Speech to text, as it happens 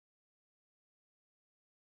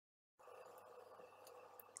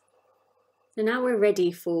So now we're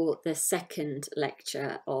ready for the second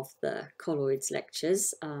lecture of the colloids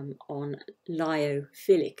lectures on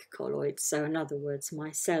lyophilic colloids, so in other words,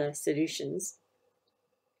 micellar solutions.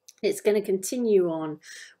 It's going to continue on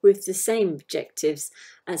with the same objectives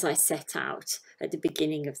as I set out at the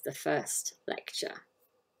beginning of the first lecture.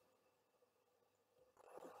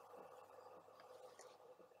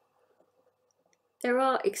 There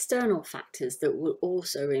are external factors that will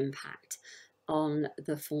also impact on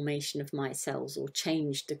the formation of micelles or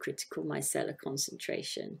change the critical micellar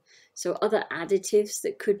concentration. So other additives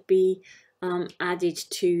that could be added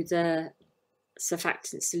to the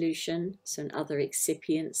surfactant solution, so other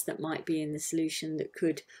excipients that might be in the solution that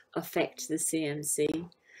could affect the CMC,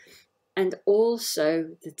 and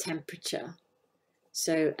also the temperature.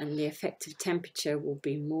 And the effect of temperature will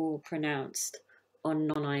be more pronounced on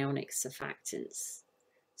non-ionic surfactants.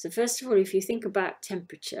 So first of all, if you think about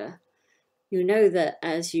temperature, you know that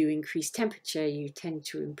as you increase temperature, you tend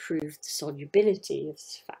to improve the solubility of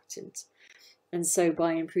surfactant. And so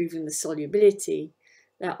by improving the solubility,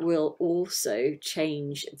 that will also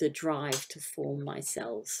change the drive to form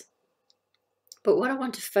micelles. But what I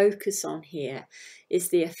want to focus on here is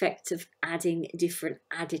the effect of adding different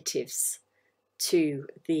additives to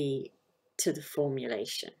the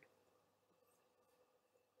formulation.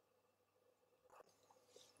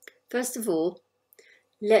 First of all,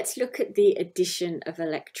 let's look at the addition of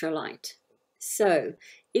electrolyte. So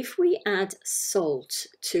if we add salt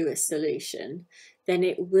to a solution, then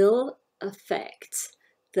it will affect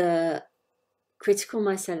the critical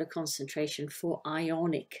micellar concentration for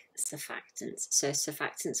ionic surfactants, so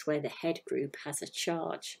surfactants where the head group has a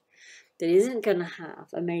charge. That isn't going to have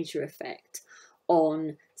a major effect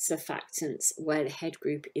on surfactants where the head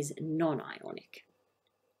group is non-ionic.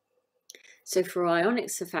 So for ionic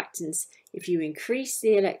surfactants, if you increase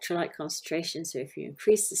the electrolyte concentration, so if you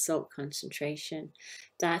increase the salt concentration,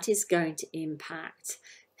 that is going to impact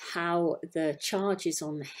how the charges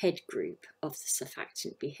on the head group of the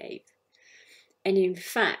surfactant behave. And in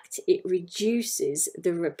fact, it reduces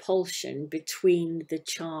the repulsion between the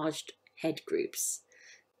charged head groups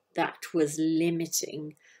that was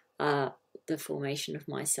limiting the formation of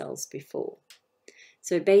micelles before.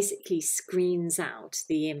 So it basically screens out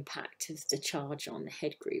the impact of the charge on the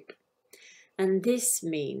head group. And this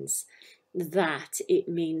means that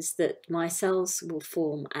micelles will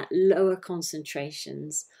form at lower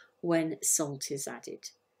concentrations when salt is added.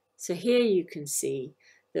 So here you can see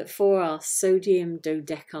that for our sodium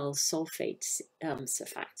dodecyl sulfate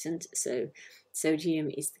surfactant, so sodium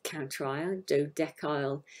is the counter ion,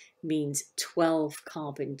 dodecyl means 12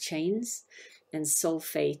 carbon chains, and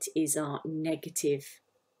sulfate is our negative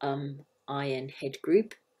ion head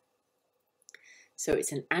group. So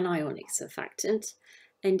it's an anionic surfactant.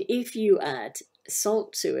 And if you add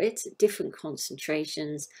salt to it, different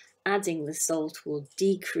concentrations, adding the salt will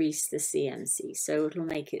decrease the CMC. So it'll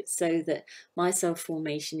make it so that micelle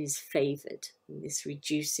formation is favoured. And this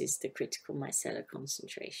reduces the critical micellar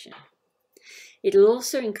concentration. It'll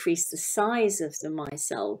also increase the size of the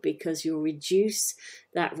micelle because you'll reduce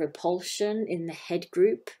that repulsion in the head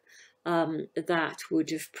group that would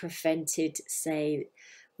have prevented, say,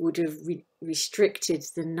 would have restricted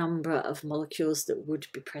the number of molecules that would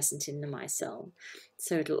be present in the micelle.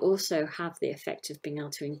 So it'll also have the effect of being able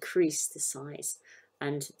to increase the size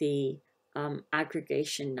and the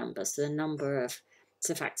aggregation number, so the number of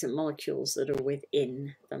surfactant molecules that are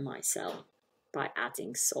within the micelle by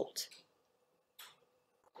adding salt.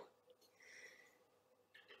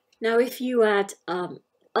 Now, if you add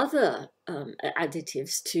other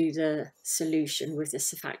additives to the solution with the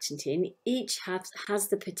surfactant in, each has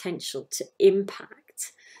the potential to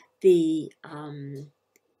impact the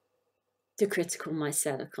critical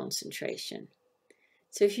micellar concentration.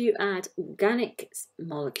 So if you add organic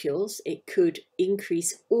molecules, it could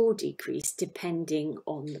increase or decrease depending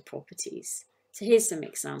on the properties. So here's some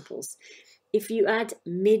examples. If you add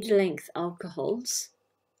mid-length alcohols,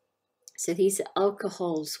 so these are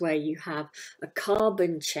alcohols where you have a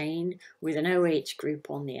carbon chain with an OH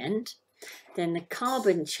group on the end, then the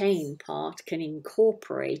carbon chain part can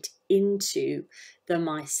incorporate into the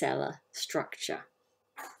micellar structure,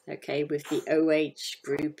 okay, with the OH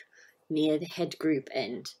group near the head group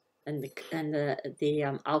end, and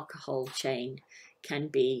the alcohol chain can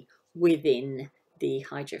be within the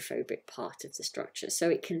hydrophobic part of the structure. So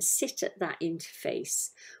it can sit at that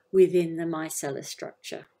interface within the micellar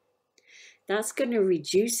structure. That's going to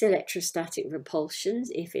reduce electrostatic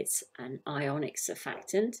repulsions if it's an ionic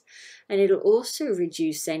surfactant, and it'll also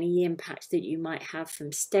reduce any impact that you might have from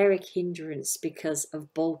steric hindrance because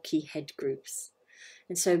of bulky head groups.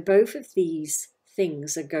 And so both of these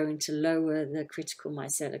things are going to lower the critical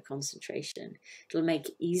micellar concentration. It'll make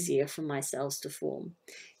it easier for micelles to form,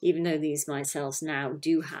 even though these micelles now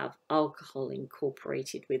do have alcohol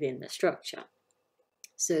incorporated within the structure.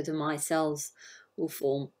 So the micelles will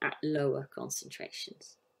form at lower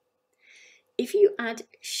concentrations. If you add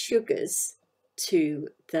sugars to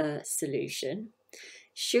the solution,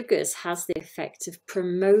 sugars has the effect of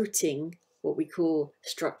promoting what we call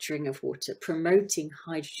structuring of water, promoting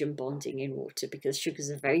hydrogen bonding in water, because sugars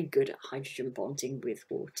are very good at hydrogen bonding with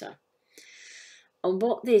water. And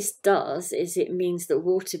what this does is it means that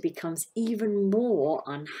water becomes even more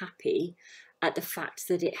unhappy at the fact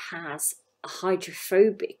that it has a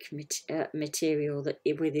hydrophobic material that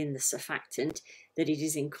within the surfactant that it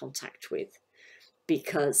is in contact with,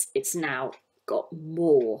 because it's now got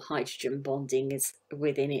more hydrogen bonding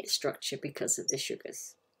within its structure because of the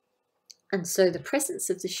sugars. And so the presence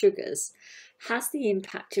of the sugars has the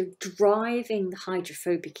impact of driving the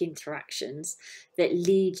hydrophobic interactions that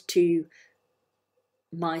lead to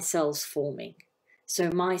micelles forming.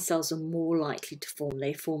 So micelles are more likely to form.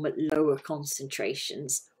 They form at lower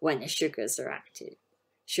concentrations when the sugars are active.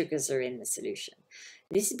 Sugars are in the solution.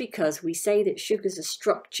 This is because we say that sugars are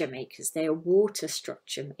structure makers. They are water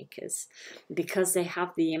structure makers because they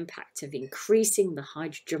have the impact of increasing the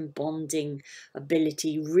hydrogen bonding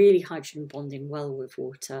ability, really hydrogen bonding well with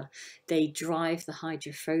water. They drive the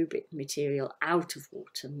hydrophobic material out of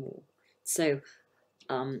water more. So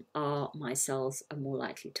our micelles are more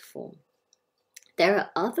likely to form. There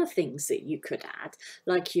are other things that you could add,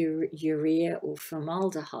 like urea or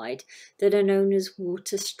formaldehyde, that are known as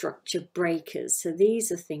water structure breakers. So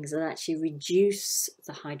these are things that actually reduce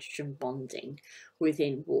the hydrogen bonding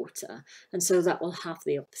within water. And so that will have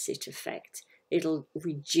the opposite effect. It'll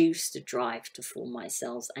reduce the drive to form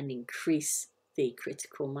micelles and increase the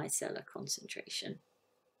critical micellar concentration.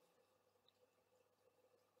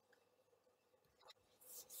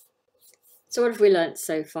 So what have we learnt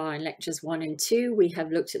so far in lectures 1 and 2? We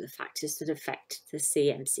have looked at the factors that affect the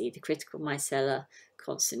CMC, the critical micellar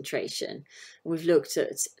concentration. We've looked at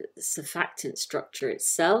the surfactant structure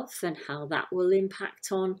itself and how that will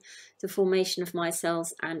impact on the formation of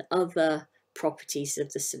micelles and other properties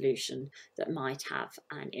of the solution that might have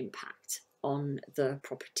an impact on the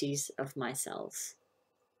properties of micelles.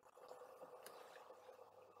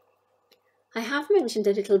 I have mentioned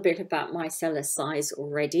a little bit about micellar size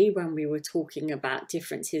already when we were talking about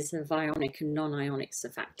differences of ionic and non-ionic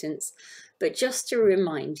surfactants, but just to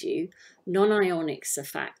remind you, non-ionic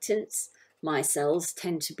surfactants, micelles,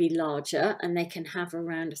 tend to be larger and they can have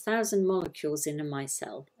around 1,000 molecules in a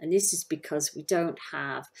micelle, and this is because we don't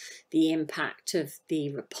have the impact of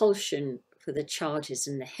the repulsion for the charges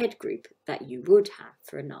in the head group that you would have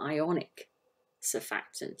for an ionic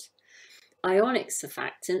surfactant. Ionic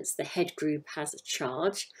surfactants, the head group has a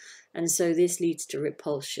charge, and so this leads to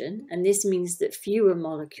repulsion, and this means that fewer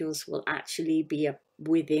molecules will actually be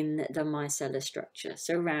within the micellar structure,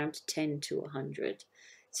 so around 10 to 100.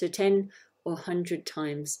 So 10 or 100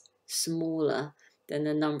 times smaller than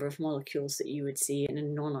the number of molecules that you would see in a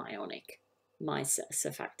non-ionic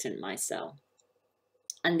surfactant micelle.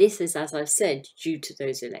 And this is, as I've said, due to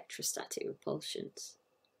those electrostatic repulsions.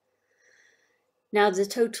 Now, the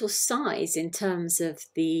total size in terms of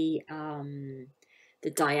the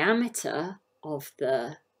diameter of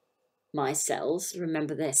the micelles,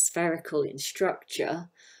 remember they're spherical in structure,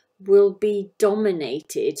 will be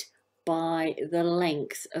dominated by the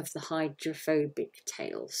length of the hydrophobic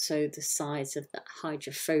tail, so the size of the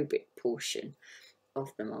hydrophobic portion of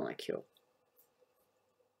the molecule.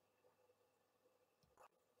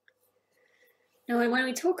 Now, when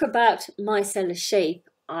we talk about micellar shape,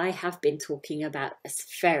 I have been talking about a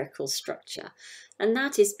spherical structure, and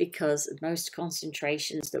that is because at most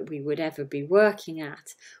concentrations that we would ever be working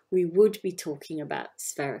at, we would be talking about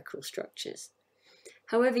spherical structures.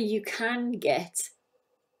 However, you can get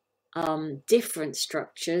different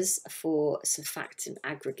structures for surfactant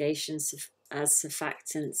aggregations as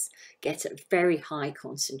surfactants get at very high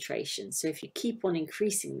concentrations. So if you keep on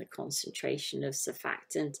increasing the concentration of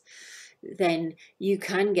surfactant, then you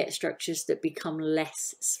can get structures that become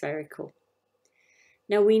less spherical.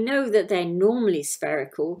 Now, we know that they're normally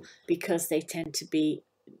spherical because they tend to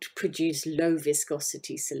produce low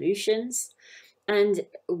viscosity solutions. And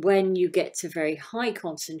when you get to very high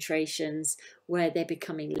concentrations where they're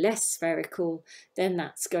becoming less spherical, then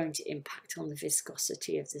that's going to impact on the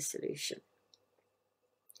viscosity of the solution.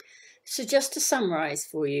 So just to summarize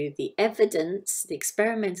for you, the evidence, the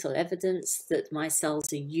experimental evidence that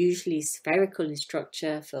micelles are usually spherical in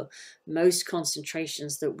structure for most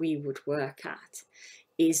concentrations that we would work at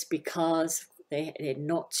is because they're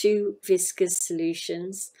not too viscous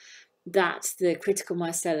solutions, that the critical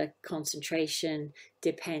micellar concentration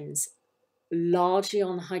depends largely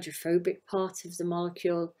on the hydrophobic part of the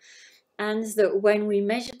molecule, and that when we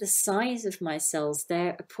measure the size of micelles,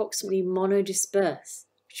 they're approximately monodisperse,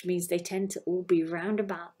 which means they tend to all be round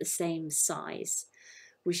about the same size,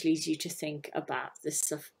 which leads you to think about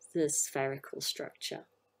the spherical structure.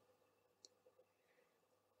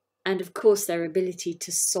 And of course, their ability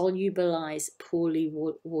to solubilize poorly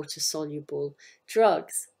water-soluble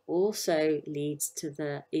drugs also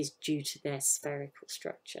is due to their spherical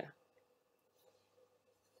structure.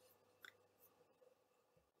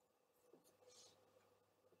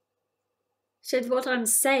 So what I'm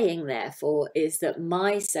saying, therefore, is that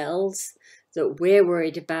micelles that we're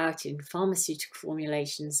worried about in pharmaceutical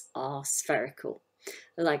formulations are spherical,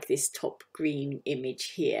 like this top green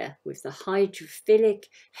image here, with the hydrophilic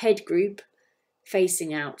head group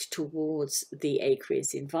facing out towards the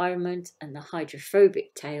aqueous environment and the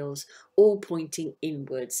hydrophobic tails all pointing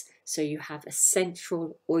inwards, so you have a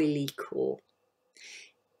central oily core.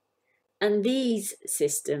 And these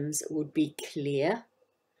systems would be clear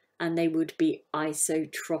and they would be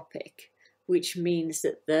isotropic, which means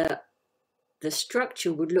that the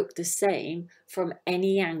structure would look the same from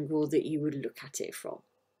any angle that you would look at it from,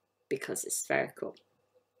 because it's spherical.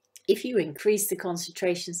 If you increase the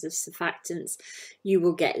concentrations of surfactants, you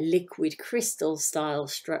will get liquid crystal style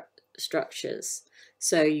structures.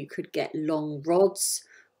 So you could get long rods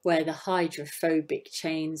where the hydrophobic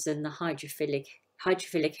chains and the hydrophilic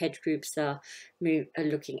head groups are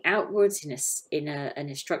looking outwards in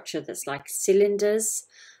a structure that's like cylinders,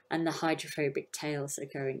 and the hydrophobic tails are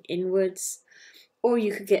going inwards. Or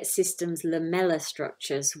you could get systems lamellar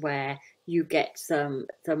structures where you get the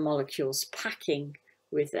molecules packing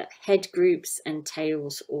with the head groups and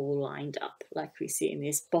tails all lined up, like we see in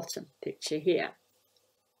this bottom picture here.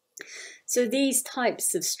 So these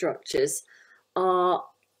types of structures are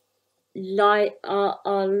lyotropic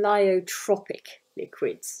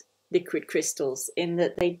liquid crystals, in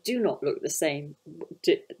that they do not look the same.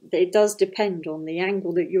 It does depend on the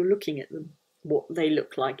angle that you're looking at them, what they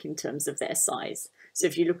look like in terms of their size. So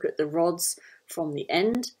if you look at the rods from the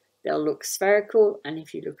end, they'll look spherical, and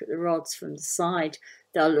if you look at the rods from the side,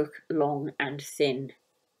 they'll look long and thin,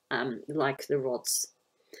 like the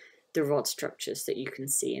rod structures that you can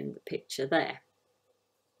see in the picture there.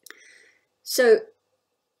 So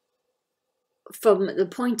from the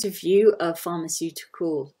point of view of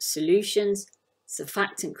pharmaceutical solutions,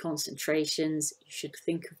 surfactant concentrations, you should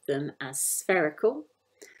think of them as spherical,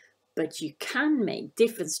 but you can make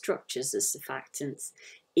different structures as surfactants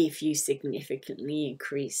if you significantly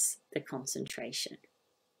increase the concentration.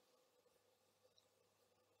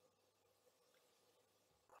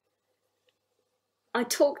 I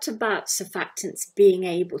talked about surfactants being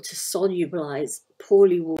able to solubilize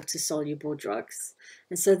poorly water-soluble drugs.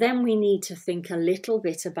 And so then we need to think a little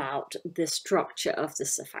bit about the structure of the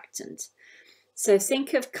surfactant. So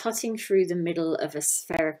think of cutting through the middle of a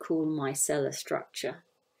spherical micellar structure.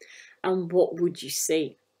 And what would you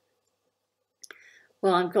see?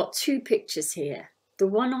 Well, I've got two pictures here. The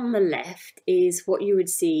one on the left is what you would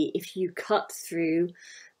see if you cut through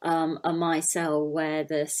a micelle where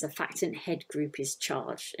the surfactant head group is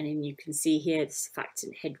charged. And you can see here the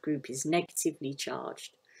surfactant head group is negatively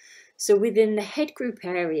charged. So within the head group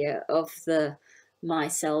area of the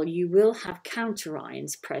micelle, you will have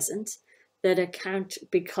counterions present that are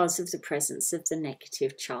because of the presence of the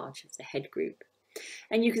negative charge of the head group.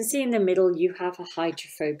 And you can see in the middle you have a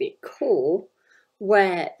hydrophobic core,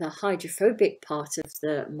 where the hydrophobic part of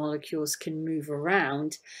the molecules can move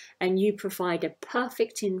around, and you provide a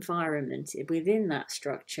perfect environment within that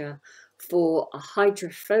structure for a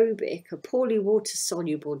poorly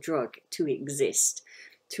water-soluble drug to exist,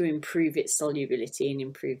 to improve its solubility and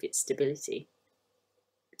improve its stability.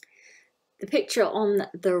 The picture on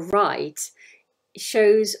the right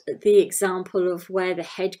shows the example of where the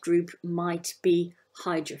head group might be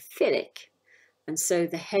hydrophilic. And so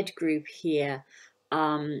the head group here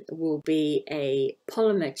will be a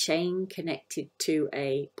polymer chain connected to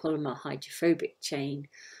a polymer hydrophobic chain,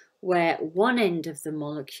 where one end of the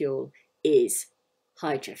molecule is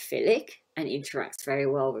hydrophilic and interacts very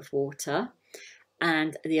well with water,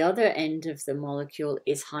 and the other end of the molecule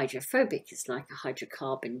is hydrophobic. It's like a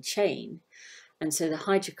hydrocarbon chain. And so the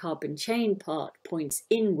hydrocarbon chain part points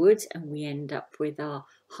inwards, and we end up with our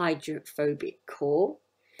hydrophobic core,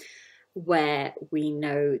 where we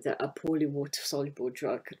know that a poorly water-soluble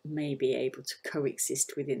drug may be able to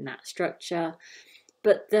coexist within that structure.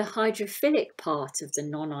 but the hydrophilic part of the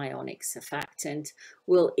non-ionic surfactant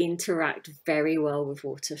will interact very well with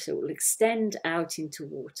water, so it will extend out into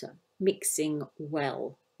water, mixing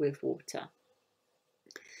well with water.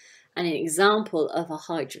 And an example of a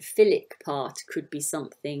hydrophilic part could be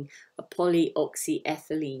something, a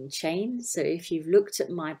polyoxyethylene chain. So if you've looked at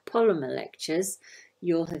my polymer lectures,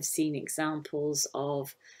 you'll have seen examples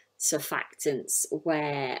of surfactants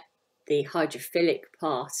where the hydrophilic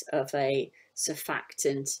part of a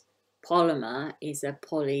surfactant polymer is a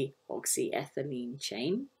polyoxyethylene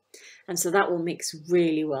chain. And so that will mix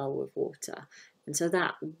really well with water. And so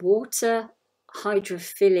that water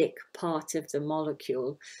hydrophilic part of the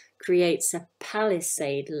molecule creates a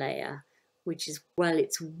palisade layer, which is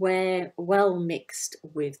well mixed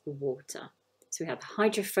with the water. So we have the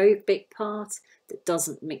hydrophobic part that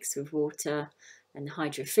doesn't mix with water, and the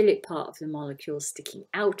hydrophilic part of the molecule sticking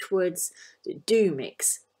outwards that do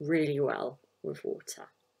mix really well with water.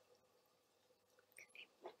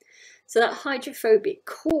 So that hydrophobic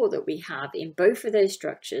core that we have in both of those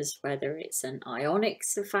structures, whether it's an ionic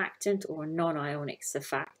surfactant or a non-ionic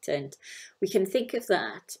surfactant, we can think of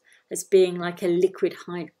that as being like a liquid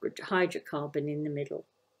hydrocarbon in the middle.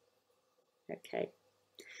 Okay.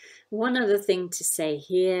 One other thing to say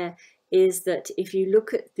here is that if you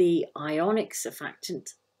look at the ionic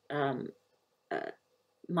surfactant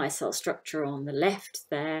micelle structure on the left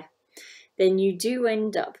there, then you do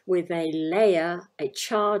end up with a layer, a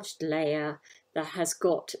charged layer that has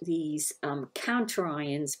got these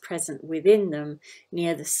counterions present within them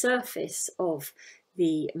near the surface of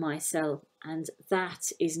the micelle, and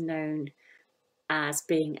that is known as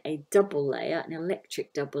being a double layer, an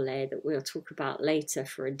electric double layer that we'll talk about later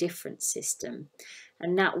for a different system.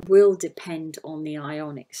 And that will depend on the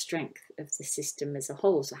ionic strength of the system as a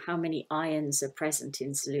whole, so how many ions are present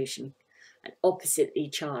in solution, and oppositely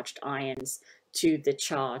charged ions to the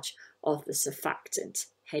charge of the surfactant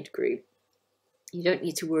head group. You don't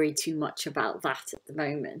need to worry too much about that at the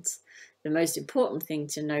moment. The most important thing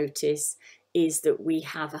to notice is that we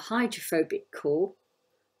have a hydrophobic core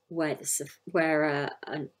where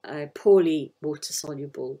a poorly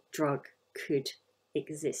water-soluble drug could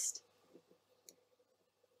exist.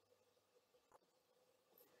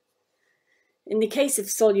 In the case of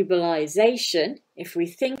solubilization, if we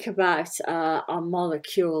think about a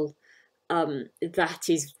molecule that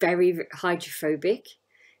is very hydrophobic,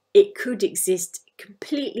 it could exist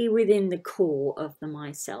completely within the core of the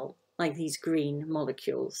micelle, like these green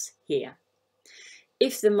molecules here.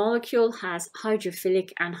 If the molecule has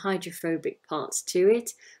hydrophilic and hydrophobic parts to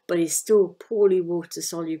it, but is still poorly water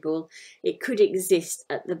soluble, it could exist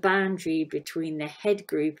at the boundary between the head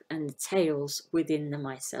group and the tails within the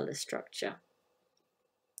micellar structure.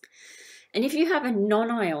 And if you have a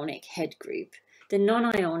non-ionic head group, the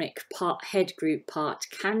non-ionic head group part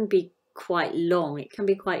can be quite long, it can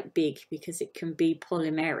be quite big because it can be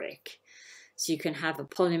polymeric. So you can have a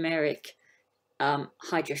polymeric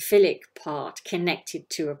hydrophilic part connected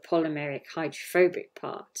to a polymeric hydrophobic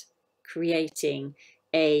part, creating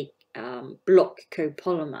a block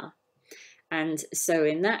copolymer. And so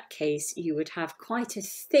in that case, you would have quite a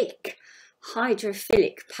thick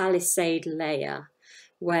hydrophilic palisade layer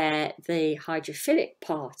where the hydrophilic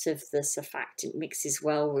part of the surfactant mixes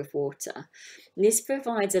well with water. And this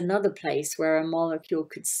provides another place where a molecule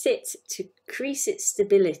could sit to increase its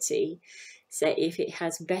stability. So if it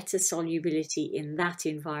has better solubility in that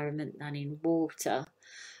environment than in water,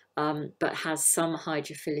 but has some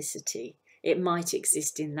hydrophilicity, it might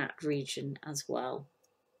exist in that region as well.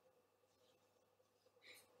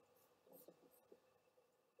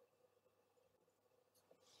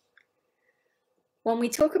 When we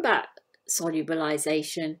talk about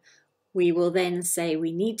solubilization, we will then say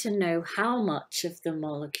we need to know how much of the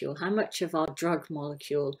molecule, how much of our drug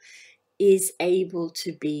molecule is able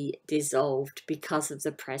to be dissolved because of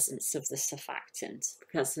the presence of the surfactant,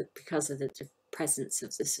 because of the presence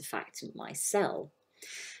of the surfactant micelle.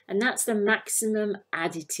 And that's the maximum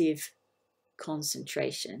additive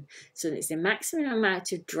concentration. So it's the maximum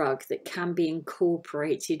amount of drug that can be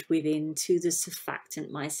incorporated within the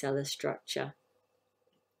surfactant micellar structure.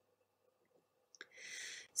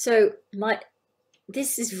 So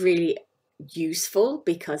this is really useful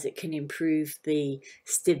because it can improve the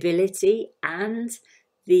stability and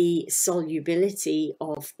the solubility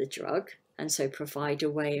of the drug, and so provide a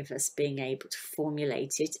way of us being able to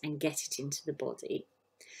formulate it and get it into the body.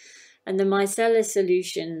 And the micellar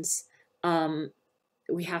solutions,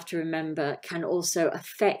 we have to remember, can also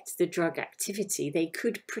affect the drug activity. They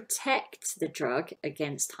could protect the drug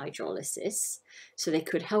against hydrolysis, so they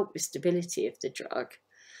could help with stability of the drug.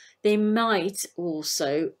 they might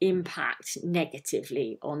also impact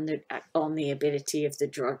negatively on the ability of the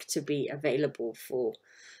drug to be available for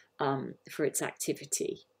its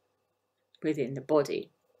activity within the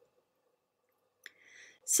body.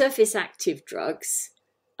 Surface active drugs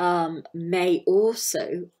may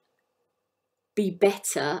also be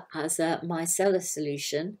better as a micellar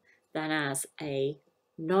solution than as a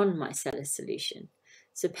non-micellar solution.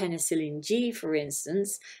 So penicillin G, for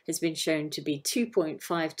instance, has been shown to be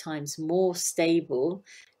 2.5 times more stable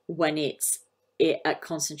when it's at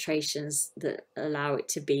concentrations that allow it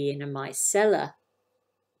to be in a micellar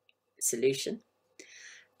solution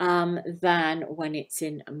than when it's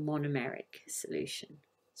in a monomeric solution.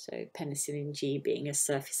 So penicillin G, being a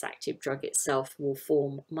surface active drug itself, will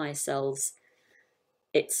form micelles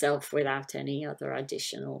itself without any other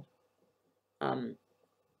additional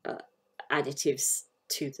additives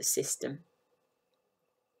to the system.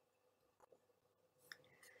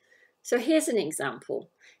 So here's an example.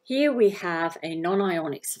 Here we have a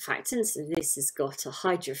non-ionic surfactant. So this has got a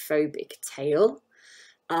hydrophobic tail.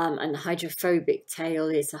 And the hydrophobic tail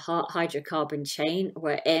is a hydrocarbon chain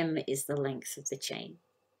where M is the length of the chain.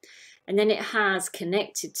 And then it has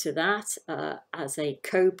connected to that as a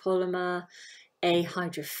copolymer, a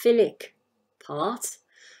hydrophilic part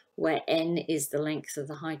where N is the length of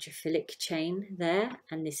the hydrophilic chain there,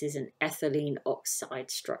 and this is an ethylene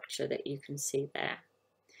oxide structure that you can see there.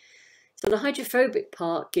 So the hydrophobic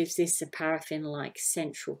part gives this a paraffin-like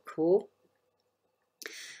central core,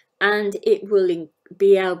 and it will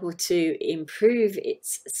be able to improve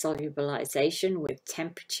its solubilization with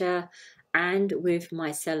temperature and with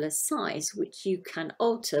micellar size, which you can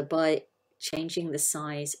alter by changing the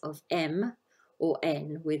size of M or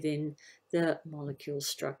N within the molecule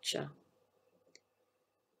structure.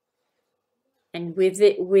 And with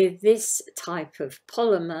this type of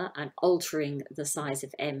polymer and altering the size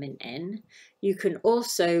of M and N, you can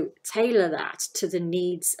also tailor that to the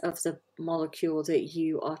needs of the molecule that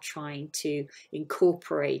you are trying to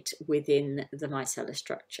incorporate within the micellar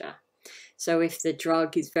structure. So if the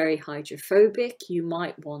drug is very hydrophobic, you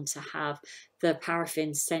might want to have the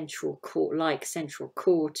paraffin central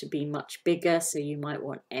core to be much bigger, so you might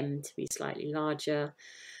want M to be slightly larger.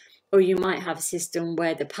 Or you might have a system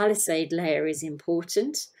where the palisade layer is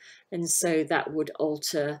important, and so that would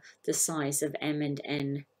alter the size of M and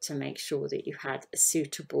N to make sure that you had a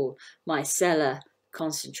suitable micellar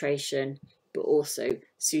concentration, but also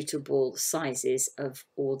suitable sizes of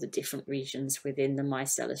all the different regions within the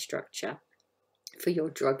micellar structure for your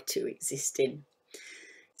drug to exist in.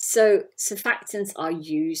 So surfactants are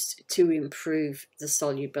used to improve the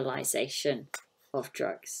solubilization of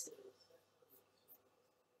drugs.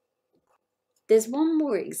 There's one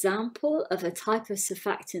more example of a type of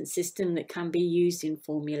surfactant system that can be used in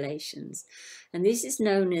formulations, and this is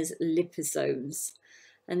known as liposomes.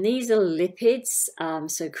 And these are lipids,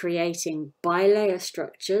 so creating bilayer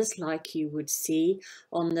structures like you would see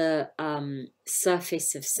on the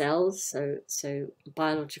surface of cells, so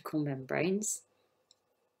biological membranes.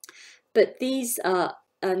 But these are,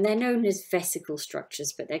 and they're known as vesicle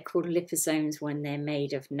structures, but they're called liposomes when they're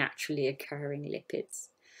made of naturally occurring lipids.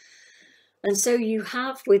 And so you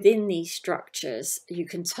have within these structures, you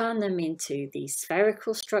can turn them into these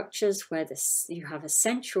spherical structures where you have a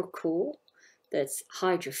central core that's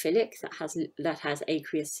hydrophilic, that has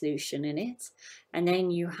aqueous solution in it. And then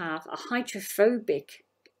you have a hydrophobic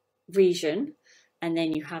region, and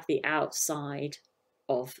then you have the outside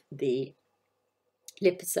of the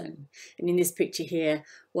liposome. And in this picture here,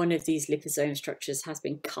 one of these liposome structures has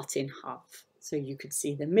been cut in half. So you could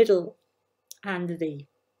see the middle and the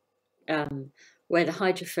where the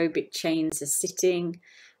hydrophobic chains are sitting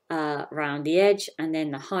around the edge, and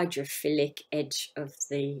then the hydrophilic edge of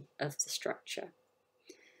the structure.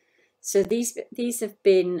 So these have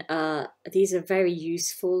been these are very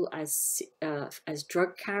useful as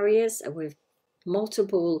drug carriers with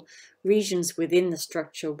multiple regions within the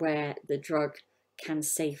structure where the drug can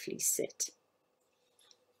safely sit.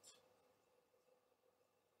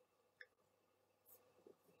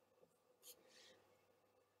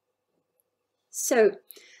 So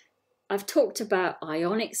I've talked about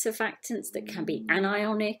ionic surfactants that can be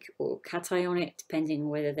anionic or cationic, depending on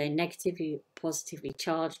whether they're negatively or positively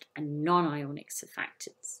charged, and non-ionic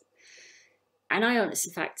surfactants. Anionic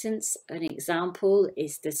surfactants, an example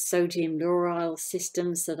is the sodium lauryl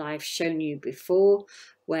systems that I've shown you before,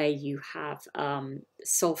 where you have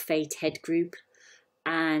sulfate head group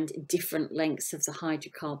and different lengths of the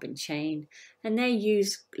hydrocarbon chain, and they're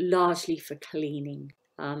used largely for cleaning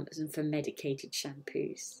and for medicated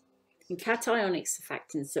shampoos. And cationic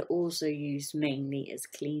surfactants are also used mainly as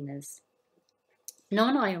cleaners.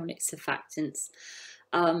 Non-ionic surfactants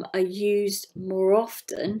are used more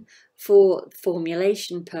often for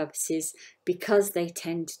formulation purposes because they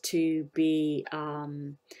tend to be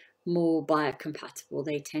more biocompatible.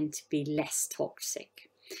 They tend to be less toxic.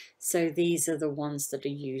 So these are the ones that are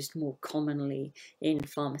used more commonly in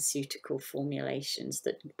pharmaceutical formulations,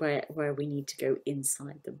 that where we need to go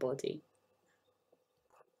inside the body.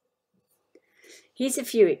 Here's a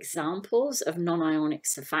few examples of non-ionic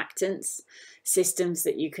surfactants systems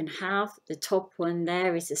that you can have. The top one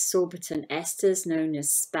there is a sorbitant esters known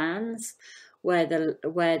as SPANs, where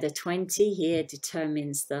the 20 here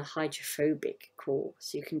determines the hydrophobic core.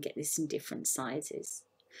 So you can get this in different sizes.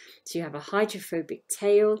 So you have a hydrophobic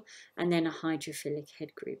tail and then a hydrophilic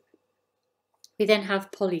head group. We then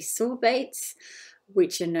have polysorbates,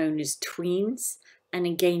 which are known as tweens. And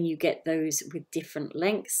again, you get those with different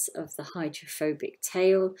lengths of the hydrophobic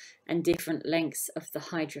tail and different lengths of the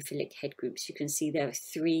hydrophilic head groups. You can see there are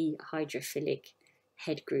 3 hydrophilic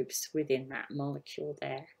head groups within that molecule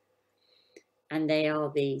there. And they are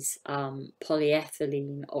these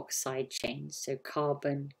polyethylene oxide chains, so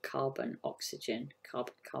carbon-carbon oxygen,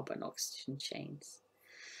 carbon-carbon oxygen chains.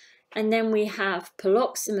 And then we have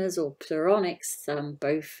poloxamers or pluronics.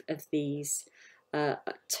 Both of these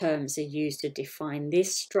terms are used to define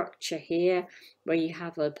this structure here, where you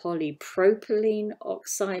have a polypropylene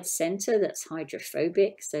oxide center that's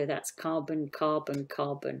hydrophobic, so that's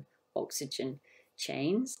carbon-carbon-carbon oxygen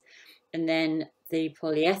chains. And then the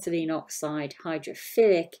polyethylene oxide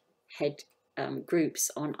hydrophilic head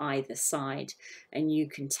groups on either side, and you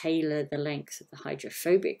can tailor the length of the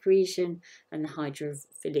hydrophobic region and the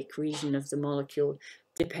hydrophilic region of the molecule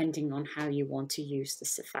depending on how you want to use the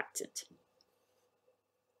surfactant.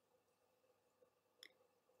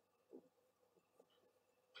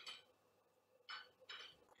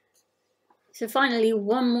 So finally,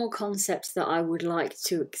 one more concept that I would like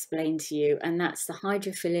to explain to you, and that's the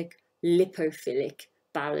hydrophilic lipophilic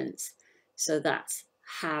balance. So that's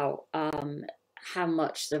how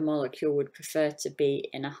much the molecule would prefer to be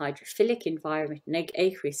in a hydrophilic environment, an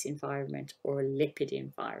aqueous environment, or a lipid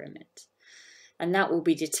environment. And that will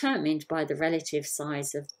be determined by the relative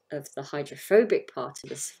size of the hydrophobic part of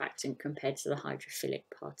the surfactant compared to the hydrophilic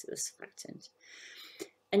part of the surfactant.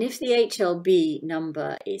 And if the HLB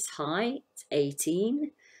number is high, it's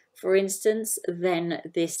 18, for instance, then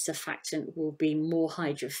this surfactant will be more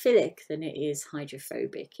hydrophilic than it is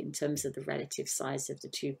hydrophobic in terms of the relative size of the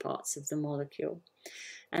 2 parts of the molecule.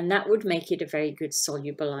 And that would make it a very good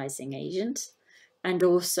solubilizing agent and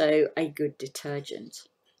also a good detergent.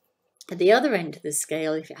 At the other end of the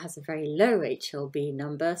scale, if it has a very low HLB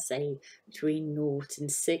number, say between 0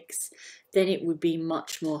 and 6, then it would be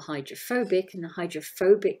much more hydrophobic, and the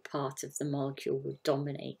hydrophobic part of the molecule would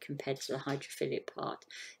dominate compared to the hydrophilic part.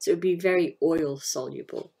 So it would be very oil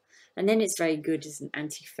soluble. And then it's very good as an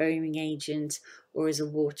anti-foaming agent or as a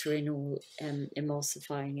water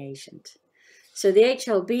emulsifying agent. So the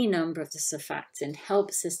HLB number of the surfactant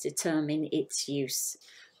helps us determine its use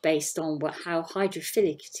based on how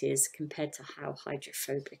hydrophilic it is compared to how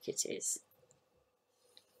hydrophobic it is.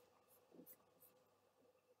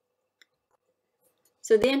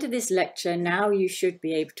 So at the end of this lecture, now you should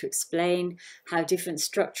be able to explain how different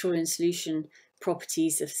structural and solution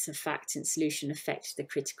properties of surfactant solution affect the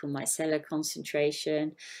critical micellar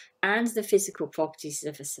concentration and the physical properties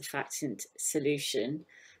of a surfactant solution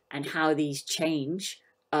and how these change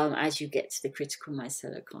as you get to the critical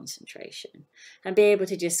micellar concentration, and be able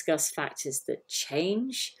to discuss factors that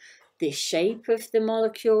change the shape of the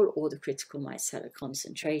molecule or the critical micellar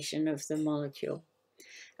concentration of the molecule.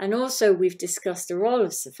 And also we've discussed the role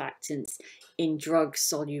of surfactants in drug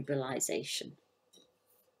solubilization.